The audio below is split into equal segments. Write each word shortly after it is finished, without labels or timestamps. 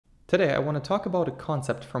Today I want to talk about a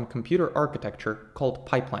concept from computer architecture called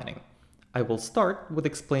pipelining. I will start with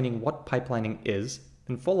explaining what pipelining is,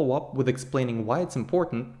 then follow up with explaining why it's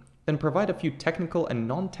important, then provide a few technical and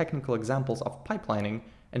non-technical examples of pipelining,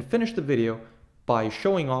 and finish the video by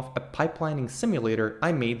showing off a pipelining simulator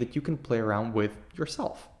I made that you can play around with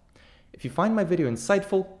yourself. If you find my video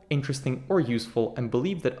insightful, interesting, or useful and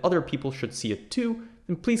believe that other people should see it too,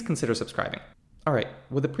 then please consider subscribing. Alright,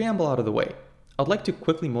 with the preamble out of the way, I'd like to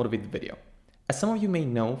quickly motivate the video. As some of you may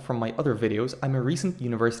know from my other videos, I'm a recent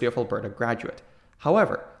University of Alberta graduate.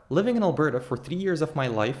 However, living in Alberta for 3 years of my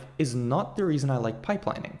life is not the reason I like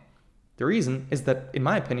pipelining. The reason is that, in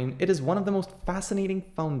my opinion, it is one of the most fascinating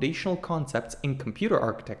foundational concepts in computer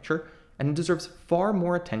architecture and it deserves far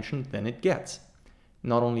more attention than it gets.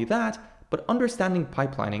 Not only that, but understanding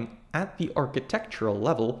pipelining at the architectural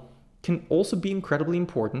level can also be incredibly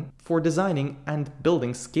important for designing and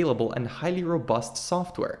building scalable and highly robust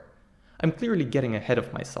software. I'm clearly getting ahead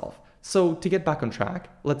of myself, so to get back on track,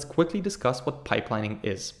 let's quickly discuss what pipelining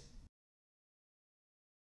is.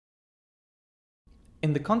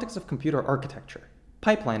 In the context of computer architecture,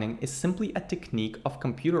 pipelining is simply a technique of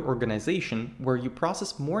computer organization where you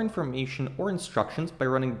process more information or instructions by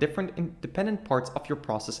running different independent parts of your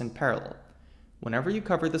process in parallel. Whenever you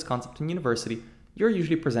cover this concept in university, you're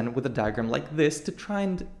usually presented with a diagram like this to try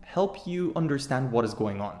and help you understand what is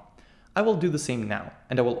going on. I will do the same now,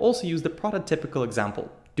 and I will also use the prototypical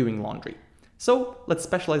example, doing laundry. So let's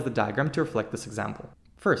specialize the diagram to reflect this example.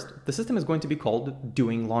 First, the system is going to be called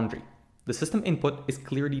doing laundry. The system input is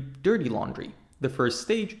clearly dirty laundry. The first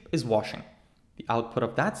stage is washing. The output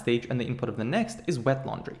of that stage and the input of the next is wet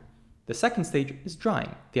laundry. The second stage is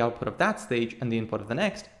drying. The output of that stage and the input of the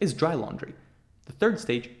next is dry laundry. The third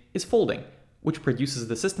stage is folding, which produces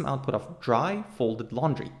the system output of dry folded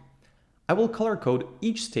laundry. I will color code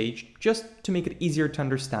each stage just to make it easier to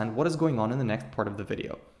understand what is going on in the next part of the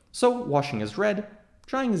video. So washing is red,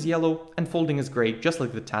 drying is yellow, and folding is gray, just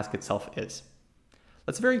like the task itself is.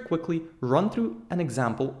 Let's very quickly run through an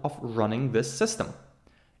example of running this system.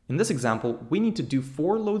 In this example, we need to do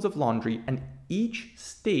 4 loads of laundry and each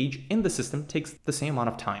stage in the system takes the same amount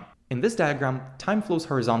of time. In this diagram, time flows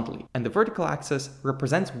horizontally and the vertical axis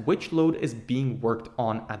represents which load is being worked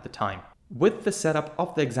on at the time. With the setup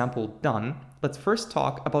of the example done, let's first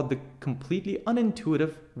talk about the completely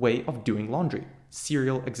unintuitive way of doing laundry,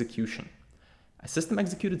 serial execution. A system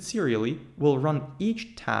executed serially will run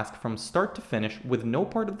each task from start to finish with no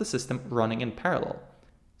part of the system running in parallel.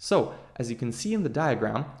 So, as you can see in the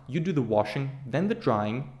diagram, you do the washing, then the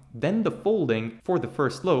drying, then the folding for the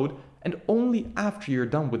first load, and only after you're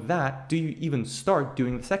done with that do you even start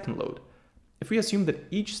doing the second load. If we assume that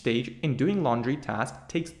each stage in doing laundry task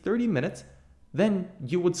takes 30 minutes, then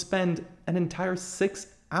you would spend an entire 6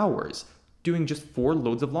 hours doing just 4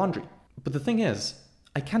 loads of laundry. But the thing is,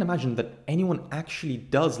 I can't imagine that anyone actually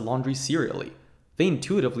does laundry serially. They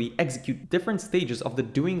intuitively execute different stages of the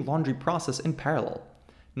doing laundry process in parallel.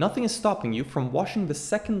 Nothing is stopping you from washing the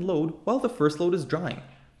second load while the first load is drying.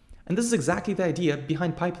 And this is exactly the idea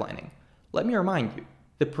behind pipelining. Let me remind you,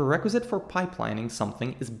 the prerequisite for pipelining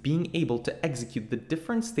something is being able to execute the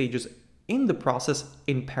different stages in the process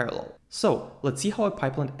in parallel. So let's see how a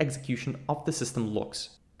pipelined execution of the system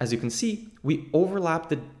looks. As you can see, we overlap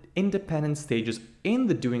the independent stages in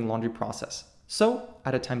the doing laundry process. So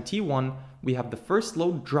at a time t1, we have the first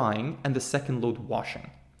load drying and the second load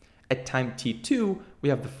washing. At time t2, we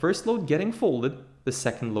have the first load getting folded, the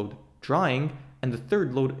second load drying, and the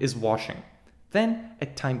third load is washing. Then,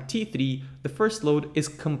 at time t3, the first load is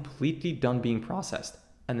completely done being processed,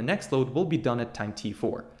 and the next load will be done at time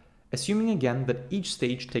t4. Assuming again that each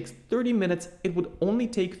stage takes 30 minutes, it would only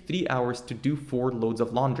take 3 hours to do 4 loads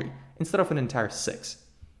of laundry, instead of an entire 6.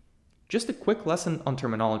 Just a quick lesson on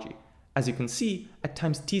terminology. As you can see, at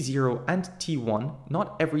times t0 and t1,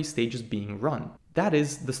 not every stage is being run. That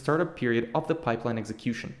is the startup period of the pipeline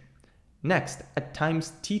execution. Next, at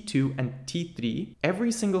times t2 and t3,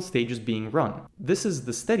 every single stage is being run. This is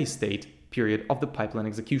the steady state period of the pipeline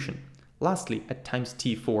execution. Lastly, at times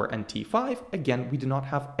t4 and t5, again, we do not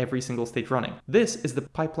have every single stage running. This is the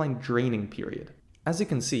pipeline draining period. As you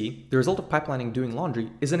can see, the result of pipelining doing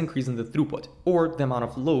laundry is an increase in the throughput, or the amount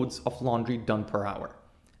of loads of laundry done per hour.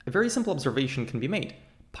 A very simple observation can be made.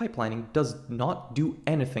 Pipelining does not do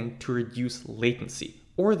anything to reduce latency,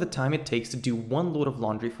 or the time it takes to do 1 load of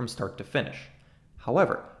laundry from start to finish.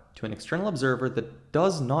 However, to an external observer that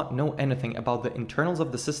does not know anything about the internals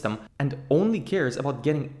of the system and only cares about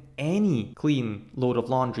getting any clean load of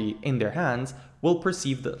laundry in their hands, will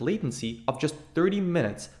perceive the latency of just 30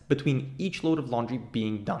 minutes between each load of laundry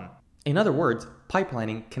being done. In other words,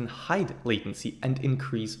 pipelining can hide latency and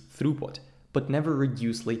increase throughput, but never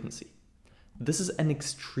reduce latency. This is an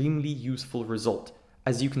extremely useful result,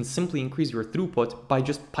 as you can simply increase your throughput by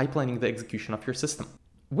just pipelining the execution of your system.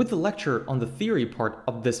 With the lecture on the theory part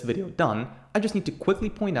of this video done, I just need to quickly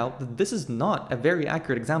point out that this is not a very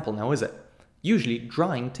accurate example now, is it? Usually,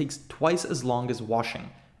 drying takes twice as long as washing,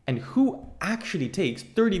 and who actually takes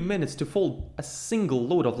 30 minutes to fold a single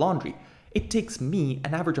load of laundry? It takes me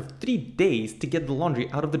an average of 3 days to get the laundry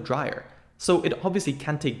out of the dryer, so it obviously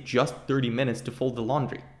can't take just 30 minutes to fold the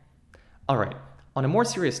laundry. Alright, on a more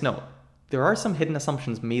serious note, there are some hidden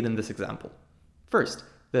assumptions made in this example. First,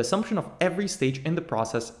 the assumption of every stage in the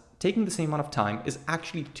process taking the same amount of time is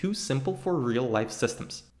actually too simple for real-life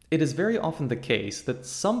systems. It is very often the case that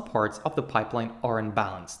some parts of the pipeline are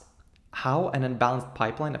unbalanced. How an unbalanced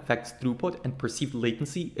pipeline affects throughput and perceived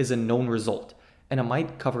latency is a known result, and I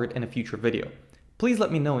might cover it in a future video. Please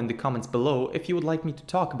let me know in the comments below if you would like me to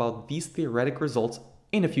talk about these theoretic results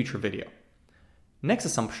in a future video. Next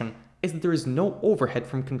assumption is that there is no overhead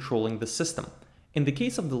from controlling the system. In the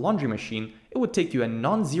case of the laundry machine, it would take you a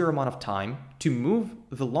non-zero amount of time to move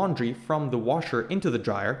the laundry from the washer into the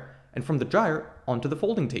dryer, and from the dryer onto the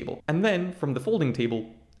folding table, and then from the folding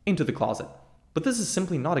table into the closet. But this is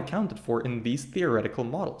simply not accounted for in these theoretical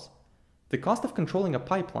models. The cost of controlling a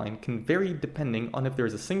pipeline can vary depending on if there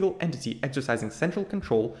is a single entity exercising central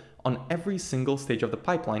control on every single stage of the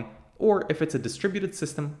pipeline, or if it's a distributed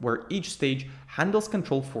system where each stage handles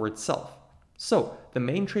control for itself. So, the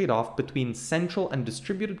main trade-off between central and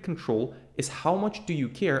distributed control is how much do you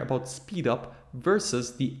care about speed up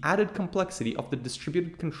versus the added complexity of the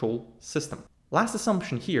distributed control system. Last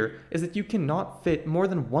assumption here is that you cannot fit more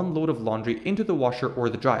than one load of laundry into the washer or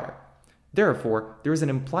the dryer. Therefore, there is an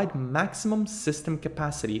implied maximum system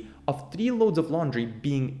capacity of 3 loads of laundry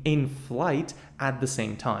being in flight at the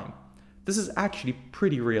same time. This is actually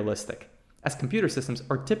pretty realistic, as computer systems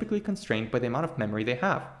are typically constrained by the amount of memory they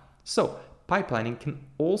have. So, pipelining can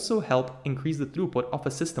also help increase the throughput of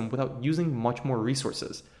a system without using much more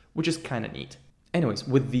resources, which is kinda neat. Anyways,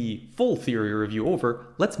 with the full theory review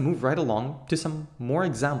over, let's move right along to some more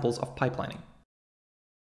examples of pipelining.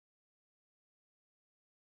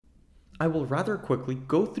 I will rather quickly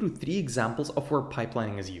go through 3 examples of where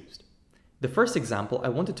pipelining is used. The first example I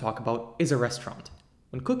want to talk about is a restaurant.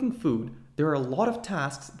 When cooking food, there are a lot of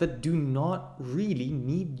tasks that do not really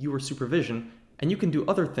need your supervision, and you can do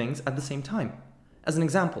other things at the same time. As an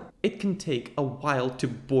example, it can take a while to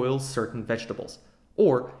boil certain vegetables,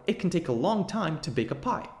 or it can take a long time to bake a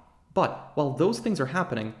pie. But while those things are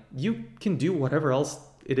happening, you can do whatever else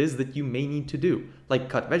it is that you may need to do, like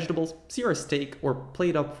cut vegetables, sear a steak, or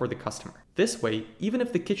plate up for the customer. This way, even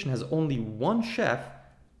if the kitchen has only one chef,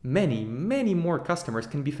 many more customers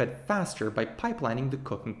can be fed faster by pipelining the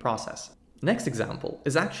cooking process. Next example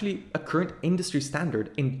is actually a current industry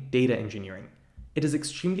standard in data engineering. It is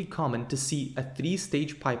extremely common to see a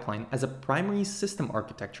 3-stage pipeline as a primary system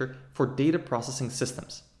architecture for data processing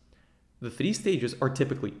systems. The 3 stages are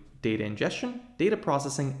typically data ingestion, data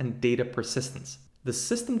processing, and data persistence. The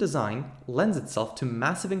system design lends itself to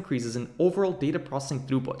massive increases in overall data processing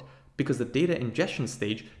throughput because the data ingestion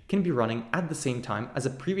stage can be running at the same time as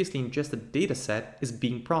a previously ingested dataset is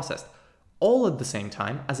being processed, all at the same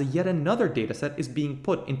time as yet another dataset is being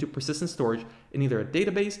put into persistent storage in either a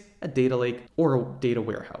database, a data lake, or a data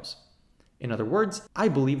warehouse. In other words, I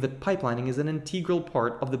believe that pipelining is an integral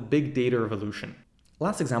part of the big data revolution.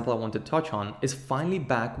 Last example I want to touch on is finally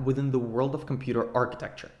back within the world of computer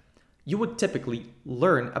architecture. You would typically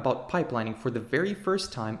learn about pipelining for the very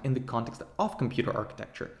first time in the context of computer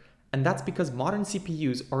architecture, and that's because modern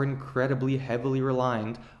CPUs are incredibly heavily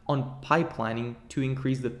reliant on pipelining to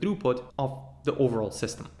increase the throughput of the overall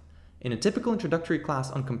system. In a typical introductory class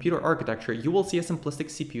on computer architecture, you will see a simplistic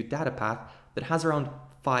CPU data path that has around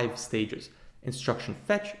 5 stages: instruction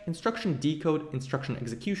fetch, instruction decode, instruction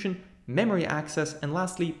execution, memory access, and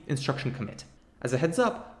lastly, instruction commit. As a heads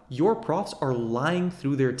up, your profs are lying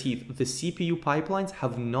through their teeth. The CPU pipelines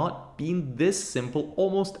have not been this simple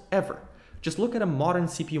almost ever. Just look at a modern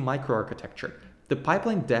CPU microarchitecture. The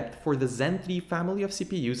pipeline depth for the Zen 3 family of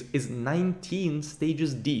CPUs is 19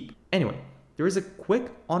 stages deep. Anyway, there is a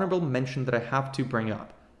quick honorable mention that I have to bring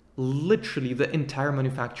up. Literally the entire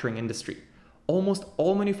manufacturing industry. Almost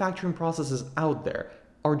all manufacturing processes out there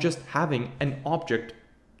are just having an object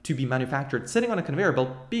to be manufactured sitting on a conveyor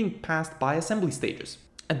belt being passed by assembly stages.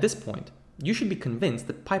 At this point, you should be convinced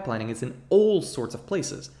that pipelining is in all sorts of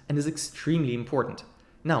places and is extremely important.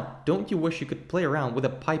 Now, don't you wish you could play around with a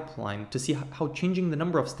pipeline to see how changing the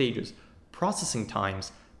number of stages, processing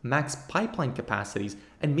times, max pipeline capacities,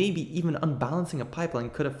 and maybe even unbalancing a pipeline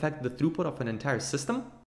could affect the throughput of an entire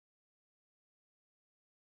system?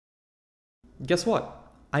 Guess what?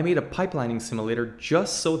 I made a pipelining simulator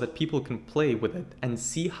just so that people can play with it and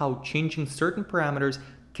see how changing certain parameters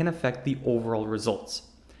can affect the overall results.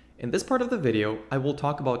 In this part of the video, I will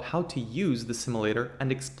talk about how to use the simulator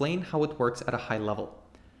and explain how it works at a high level.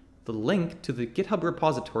 The link to the GitHub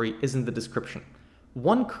repository is in the description.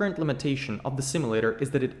 One current limitation of the simulator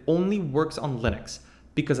is that it only works on Linux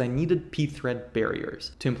because I needed pthread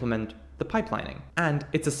barriers to implement the pipelining, and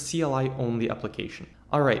it's a CLI-only application.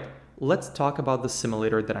 Alright, let's talk about the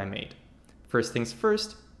simulator that I made. First things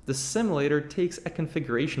first, the simulator takes a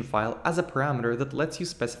configuration file as a parameter that lets you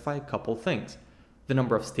specify a couple things. The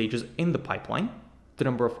number of stages in the pipeline, the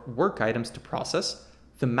number of work items to process,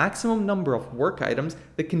 the maximum number of work items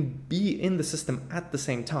that can be in the system at the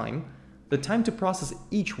same time, the time to process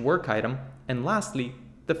each work item, and lastly,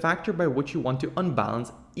 the factor by which you want to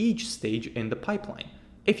unbalance each stage in the pipeline,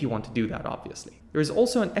 if you want to do that obviously. There is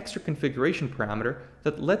also an extra configuration parameter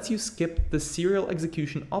that lets you skip the serial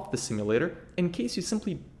execution of the simulator in case you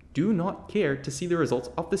simply do not care to see the results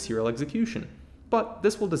of the serial execution. But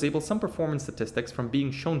this will disable some performance statistics from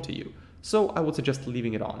being shown to you, so I would suggest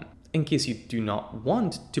leaving it on. In case you do not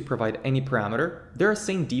want to provide any parameter, there are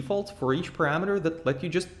same defaults for each parameter that let you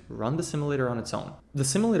just run the simulator on its own. The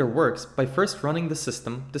simulator works by first running the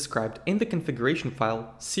system described in the configuration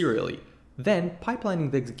file serially, then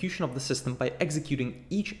pipelining the execution of the system by executing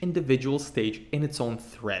each individual stage in its own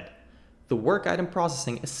thread. The work item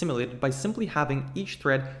processing is simulated by simply having each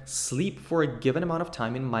thread sleep for a given amount of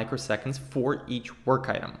time in microseconds for each work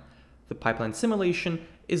item. The pipeline simulation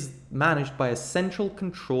is managed by a central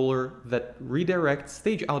controller that redirects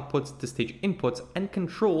stage outputs to stage inputs and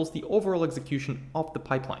controls the overall execution of the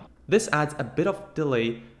pipeline. This adds a bit of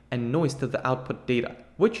delay and noise to the output data,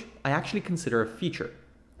 which I actually consider a feature.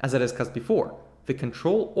 As I discussed before, the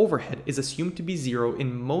control overhead is assumed to be zero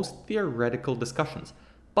in most theoretical discussions,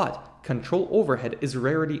 but control overhead is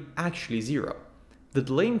rarely actually zero. The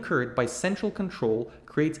delay incurred by central control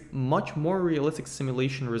creates much more realistic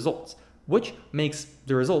simulation results, which makes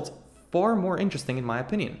the results far more interesting in my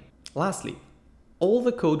opinion. Lastly, all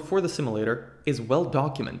the code for the simulator is well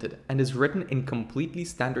documented and is written in completely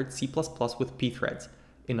standard C++ with pthreads.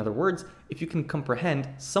 In other words, if you can comprehend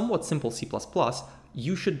somewhat simple C++,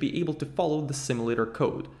 you should be able to follow the simulator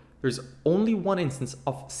code. There's only one instance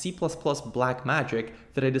of C++ black magic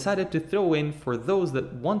that I decided to throw in for those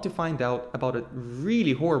that want to find out about a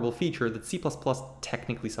really horrible feature that C++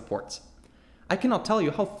 technically supports. I cannot tell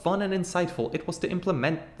you how fun and insightful it was to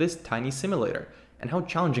implement this tiny simulator, and how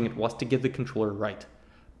challenging it was to get the controller right.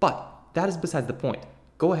 But that is besides the point.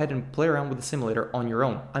 Go ahead and play around with the simulator on your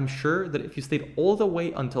own. I'm sure that if you stayed all the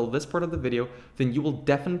way until this part of the video, then you will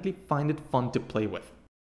definitely find it fun to play with.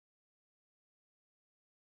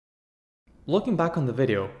 Looking back on the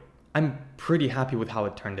video, I'm pretty happy with how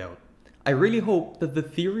it turned out. I really hope that the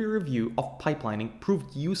theory review of pipelining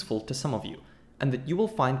proved useful to some of you, and that you will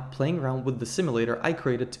find playing around with the simulator I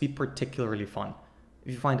created to be particularly fun.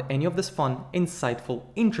 If you find any of this fun, insightful,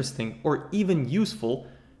 interesting, or even useful,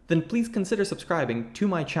 then please consider subscribing to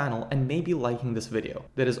my channel and maybe liking this video.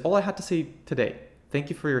 That is all I had to say today. Thank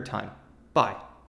you for your time. Bye.